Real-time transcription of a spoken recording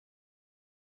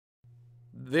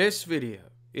This video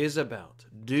is about,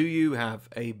 do you have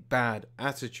a bad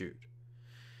attitude?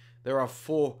 There are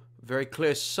 4 very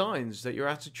clear signs that your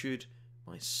attitude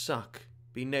might suck,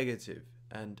 be negative,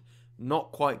 and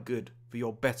not quite good for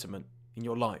your betterment in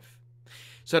your life.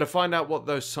 So to find out what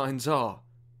those signs are,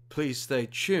 please stay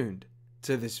tuned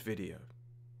to this video.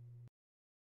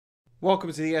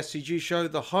 Welcome to the SCG Show,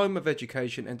 the home of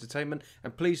education entertainment,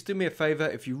 and please do me a favor,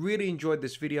 if you really enjoyed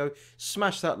this video,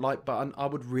 smash that like button. I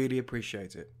would really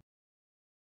appreciate it.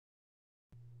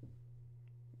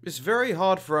 It's very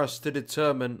hard for us to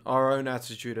determine our own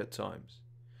attitude at times.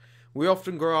 We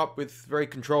often grow up with very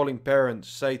controlling parents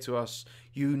say to us,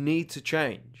 you need to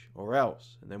change or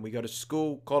else. And then we go to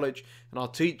school, college, and our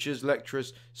teachers,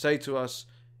 lecturers say to us,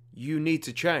 you need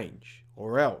to change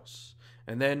or else.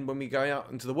 And then when we go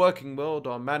out into the working world,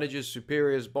 our managers,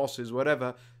 superiors, bosses,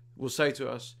 whatever, will say to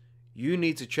us, you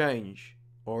need to change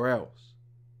or else.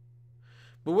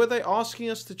 But were they asking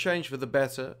us to change for the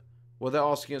better? Were they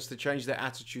asking us to change their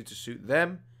attitude to suit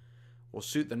them? Or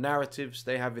suit the narratives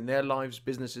they have in their lives,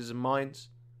 businesses and minds?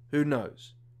 Who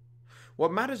knows?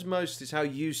 What matters most is how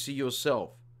you see yourself,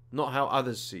 not how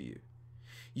others see you.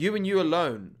 You and you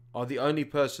alone are the only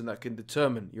person that can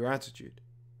determine your attitude.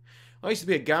 I used to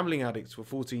be a gambling addict for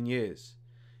 14 years.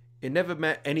 It never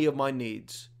met any of my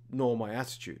needs, nor my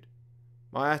attitude.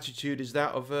 My attitude is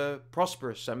that of a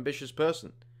prosperous, ambitious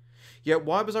person. Yet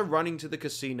why was I running to the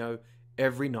casino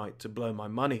every night to blow my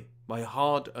money, my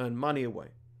hard-earned money away?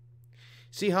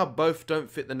 See how both don't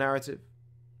fit the narrative?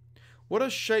 What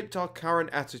has shaped our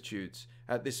current attitudes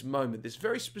at this moment, this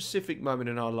very specific moment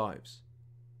in our lives?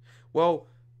 Well,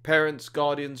 parents,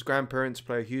 guardians, grandparents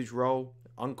play a huge role,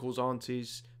 uncles,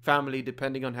 aunties, family,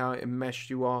 depending on how enmeshed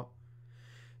you are.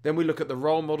 Then we look at the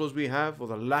role models we have, or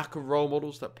the lack of role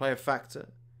models that play a factor.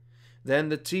 Then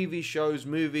the TV shows,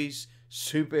 movies,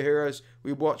 superheroes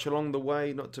we watch along the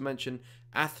way, not to mention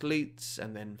athletes,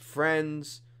 and then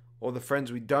friends, or the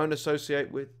friends we don't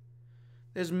associate with.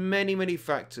 There's many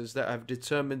factors that have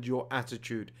determined your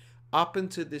attitude up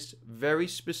until this very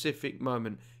specific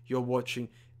moment you're watching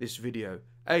this video,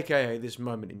 aka this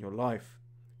moment in your life.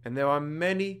 And there are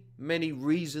many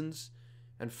reasons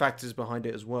and factors behind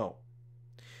it as well.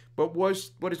 But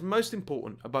what is most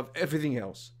important above everything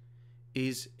else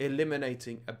is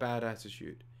eliminating a bad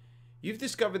attitude. You've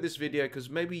discovered this video because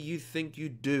maybe you think you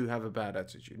do have a bad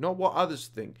attitude, not what others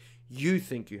think. You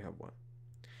think you have one.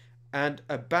 And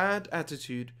a bad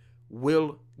attitude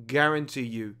will guarantee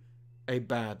you a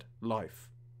bad life.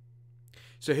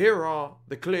 So here are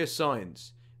the clear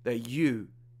signs that you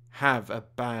have a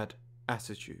bad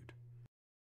attitude.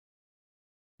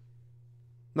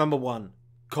 Number 1,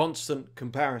 constant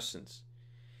comparisons.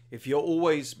 If you're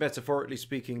always, metaphorically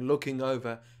speaking, looking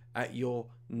over at your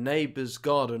neighbor's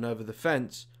garden over the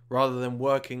fence rather than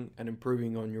working and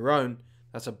improving on your own,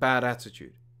 that's a bad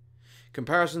attitude.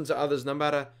 Comparison to others, no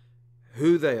matter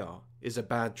who they are, is a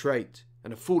bad trait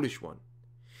and a foolish one.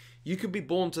 You could be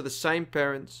born to the same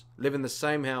parents, live in the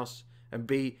same house, and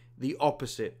be the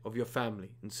opposite of your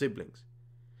family and siblings,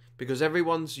 because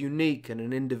everyone's unique and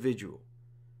an individual.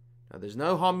 Now, there's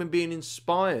no harm in being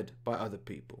inspired by other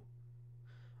people.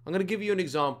 I'm going to give you an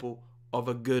example of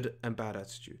a good and bad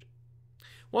attitude.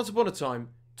 Once upon a time,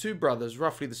 2 brothers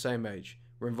roughly the same age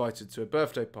were invited to a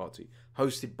birthday party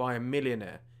hosted by a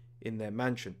millionaire in their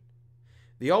mansion.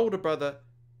 The older brother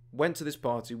went to this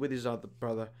party with his other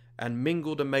brother and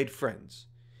mingled and made friends.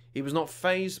 He was not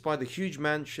fazed by the huge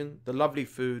mansion, the lovely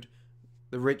food,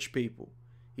 the rich people.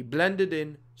 He blended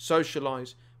in,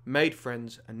 socialized, made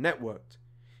friends, and networked.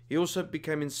 He also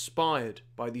became inspired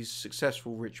by these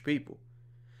successful rich people.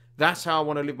 That's how I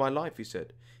want to live my life, he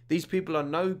said. These people are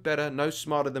no better, no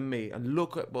smarter than me, and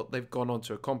look at what they've gone on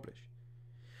to accomplish.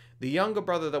 The younger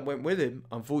brother that went with him,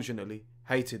 unfortunately,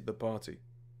 hated the party.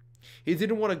 He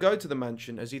didn't want to go to the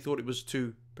mansion as he thought it was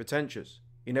too pretentious.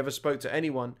 He never spoke to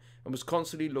anyone and was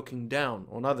constantly looking down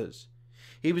on others.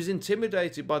 He was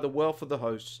intimidated by the wealth of the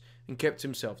hosts and kept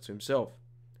himself to himself,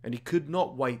 and he could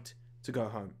not wait to go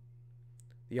home.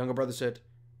 The younger brother said,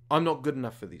 I'm not good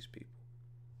enough for these people.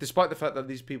 Despite the fact that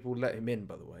these people let him in,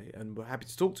 by the way, and were happy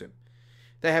to talk to him.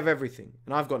 They have everything,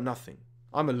 and I've got nothing.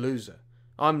 I'm a loser.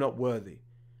 I'm not worthy.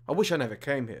 I wish I never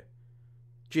came here.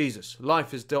 Jesus,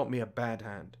 life has dealt me a bad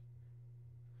hand.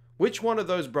 Which one of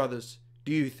those brothers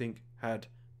do you think had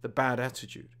the bad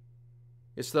attitude?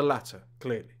 It's the latter,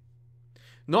 clearly.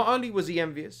 Not only was he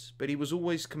envious, but he was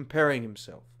always comparing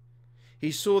himself.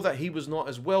 He saw that he was not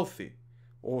as wealthy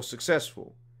or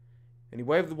successful, and he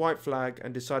waved the white flag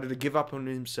and decided to give up on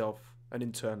himself and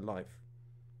in turn life.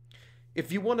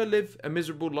 If you want to live a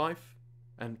miserable life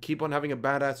and keep on having a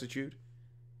bad attitude,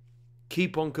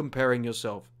 keep on comparing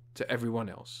yourself to everyone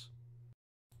else.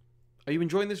 Are you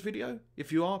enjoying this video?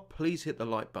 If you are, please hit the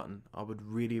like button. I would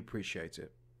really appreciate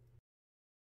it.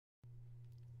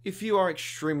 If you are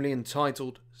extremely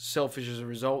entitled, selfish as a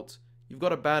result, you've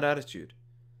got a bad attitude.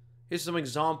 Here's some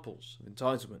examples of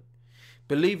entitlement.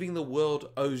 Believing the world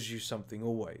owes you something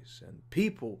always, and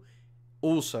people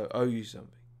also owe you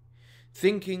something.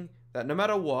 Thinking that no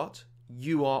matter what,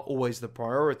 you are always the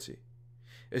priority.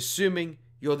 Assuming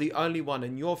you're the only one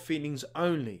and your feelings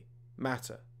only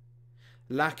matter.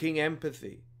 Lacking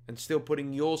empathy and still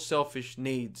putting your selfish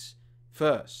needs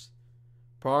first.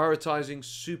 Prioritizing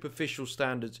superficial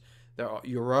standards that are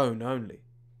your own only.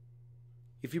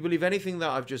 If you believe anything that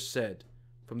I've just said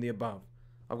from the above,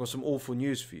 I've got some awful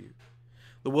news for you.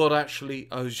 The world actually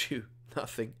owes you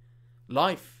nothing.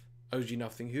 Life owes you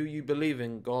nothing. Who you believe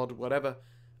in, God, whatever,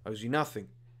 owes you nothing.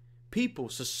 People,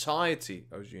 society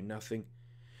owes you nothing.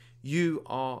 You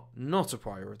are not a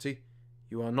priority.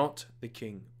 You are not the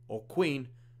king or queen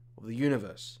of the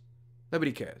universe.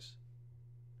 Nobody cares.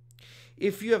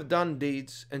 If you have done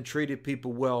deeds and treated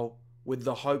people well with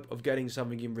the hope of getting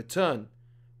something in return,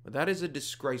 well, that is a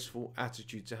disgraceful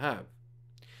attitude to have.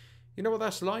 You know what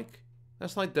that's like?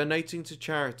 That's like donating to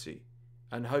charity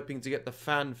and hoping to get the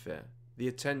fanfare, the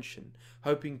attention,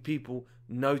 hoping people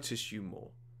notice you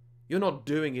more. You're not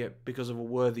doing it because of a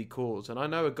worthy cause, and I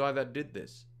know a guy that did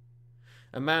this.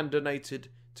 A man donated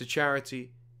to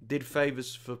charity, did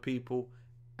favors for people,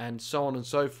 and so on and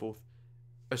so forth,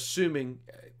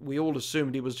 we all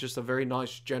assumed he was just a very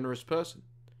nice, generous person.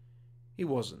 He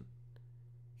wasn't.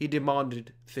 He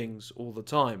demanded things all the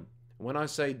time. When I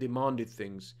say demanded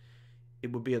things,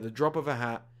 it would be at the drop of a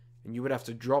hat, and you would have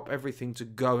to drop everything to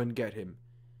go and get him.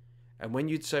 And when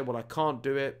you'd say, well, I can't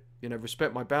do it,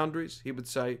 respect my boundaries, he would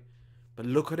say, but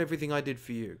look at everything I did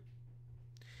for you.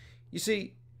 You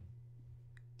see,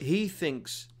 he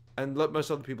thinks, and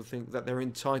most other people think, that they're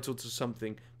entitled to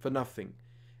something for nothing.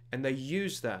 And they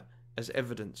use that as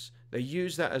evidence. They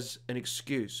use that as an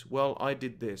excuse. Well, I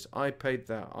did this, I paid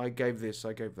that, I gave this,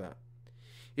 I gave that.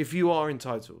 If you are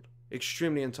entitled,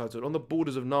 extremely entitled, on the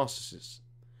borders of narcissists,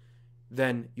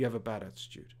 then you have a bad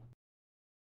attitude.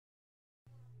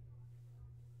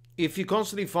 If you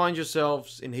constantly find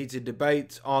yourselves in heated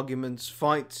debates, arguments,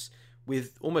 fights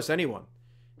with almost anyone,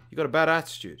 you've got a bad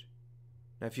attitude.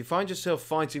 Now, if you find yourself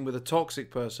fighting with a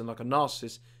toxic person like a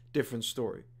narcissist, different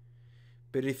story.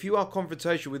 But if you are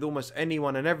confrontational with almost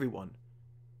anyone and everyone,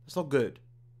 that's not good.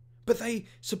 But they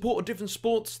support a different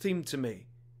sports team to me.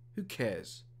 Who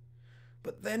cares?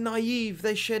 But they're naive.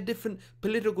 They share different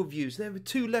political views. They're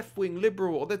too left-wing,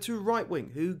 liberal, or they're too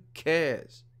right-wing. Who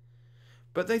cares?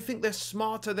 But they think they're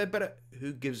smarter, they're better.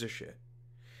 Who gives a shit?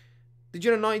 Did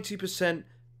you know 90%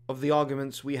 of the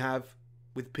arguments we have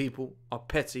with people are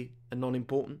petty and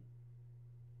non-important?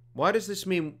 Why does this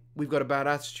mean we've got a bad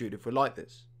attitude if we're like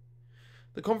this?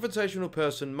 The confrontational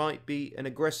person might be an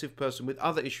aggressive person with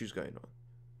other issues going on.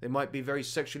 They might be very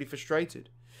sexually frustrated,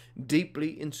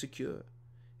 deeply insecure,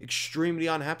 extremely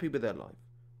unhappy with their life,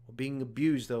 or being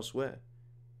abused elsewhere.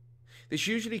 This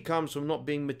usually comes from not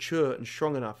being mature and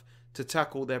strong enough to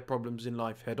tackle their problems in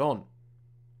life head on.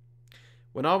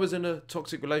 When I was in a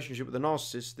toxic relationship with a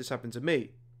narcissist, this happened to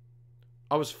me.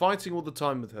 I was fighting all the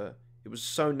time with her. It was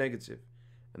so negative,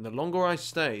 and the longer I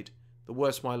stayed, the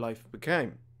worse my life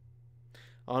became.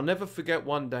 I'll never forget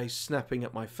one day snapping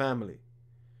at my family.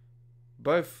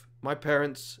 Both my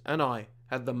parents and I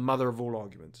had the mother of all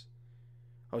arguments.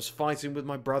 I was fighting with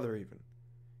my brother even.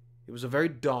 It was a very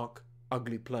dark,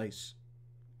 ugly place.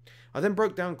 I then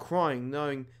broke down crying,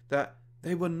 knowing that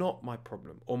they were not my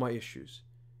problem or my issues.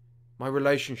 My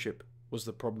relationship was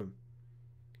the problem.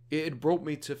 It had brought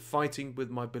me to fighting with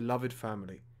my beloved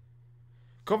family.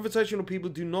 Confrontational people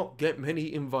do not get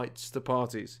many invites to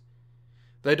parties.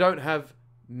 They don't have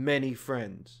many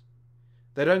friends.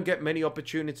 They don't get many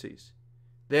opportunities.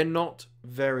 They're not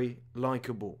very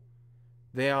likable.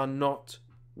 They are not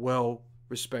well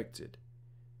respected.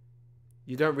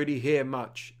 You don't really hear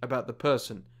much about the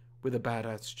person with a bad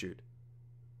attitude.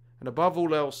 And above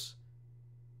all else,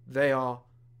 they are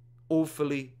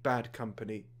awfully bad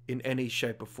company in any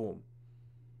shape or form.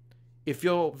 If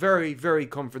you're very, very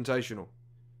confrontational,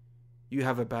 you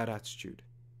have a bad attitude.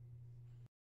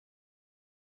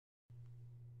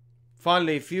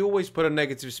 Finally, if you always put a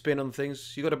negative spin on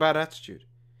things, you've got a bad attitude.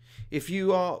 If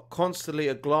you are constantly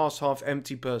a glass half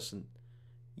empty person,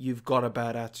 you've got a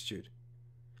bad attitude.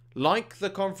 Like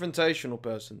the confrontational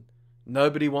person,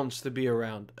 nobody wants to be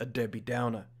around a Debbie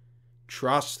Downer.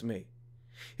 Trust me.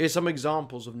 Here's some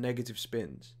examples of negative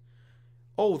spins.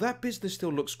 Oh, that business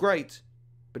still looks great,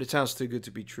 but it sounds too good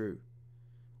to be true.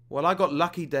 Well, I got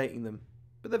lucky dating them,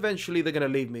 but eventually they're going to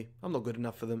leave me. I'm not good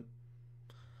enough for them.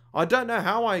 I don't know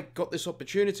how I got this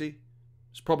opportunity.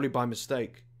 It's probably by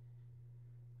mistake.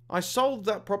 I sold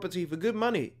that property for good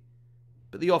money,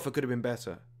 but the offer could have been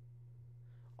better.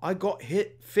 I got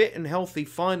fit and healthy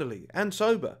finally, and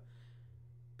sober,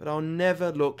 but I'll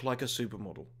never look like a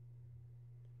supermodel.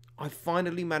 I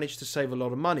finally managed to save a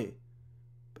lot of money,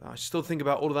 but I still think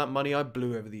about all of that money I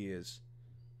blew over the years.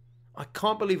 I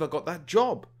can't believe I got that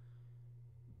job,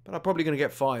 but I'm probably going to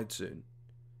get fired soon.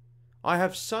 I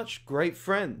have such great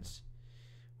friends.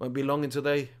 Won't be long until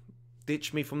they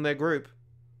ditch me from their group.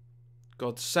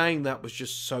 God, saying that was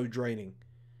just so draining.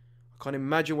 I can't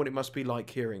imagine what it must be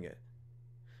like hearing it.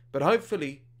 But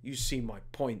hopefully you see my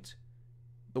point,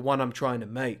 the one I'm trying to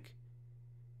make.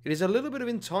 It is a little bit of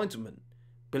entitlement,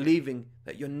 believing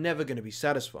that you're never going to be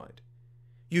satisfied.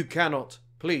 You cannot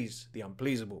please the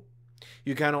unpleasable.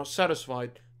 You cannot satisfy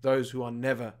those who are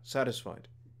never satisfied.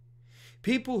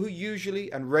 People who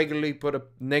usually and regularly put a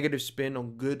negative spin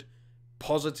on good,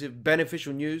 positive,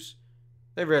 beneficial news,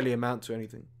 they rarely amount to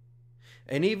anything.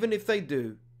 And even if they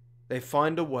do, they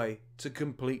find a way to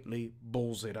completely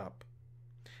balls it up.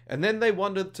 And then they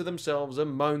wonder to themselves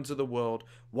and moan to the world,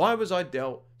 why was I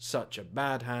dealt such a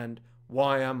bad hand?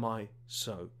 Why am I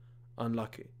so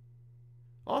unlucky?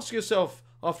 Ask yourself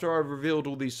after I've revealed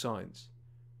all these signs,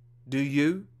 do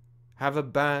you have a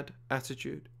bad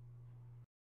attitude?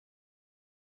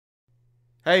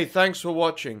 Hey, thanks for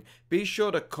watching. Be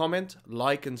sure to comment,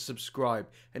 like and subscribe.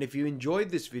 And if you enjoyed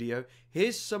this video,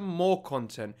 here's some more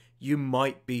content you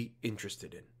might be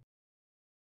interested in.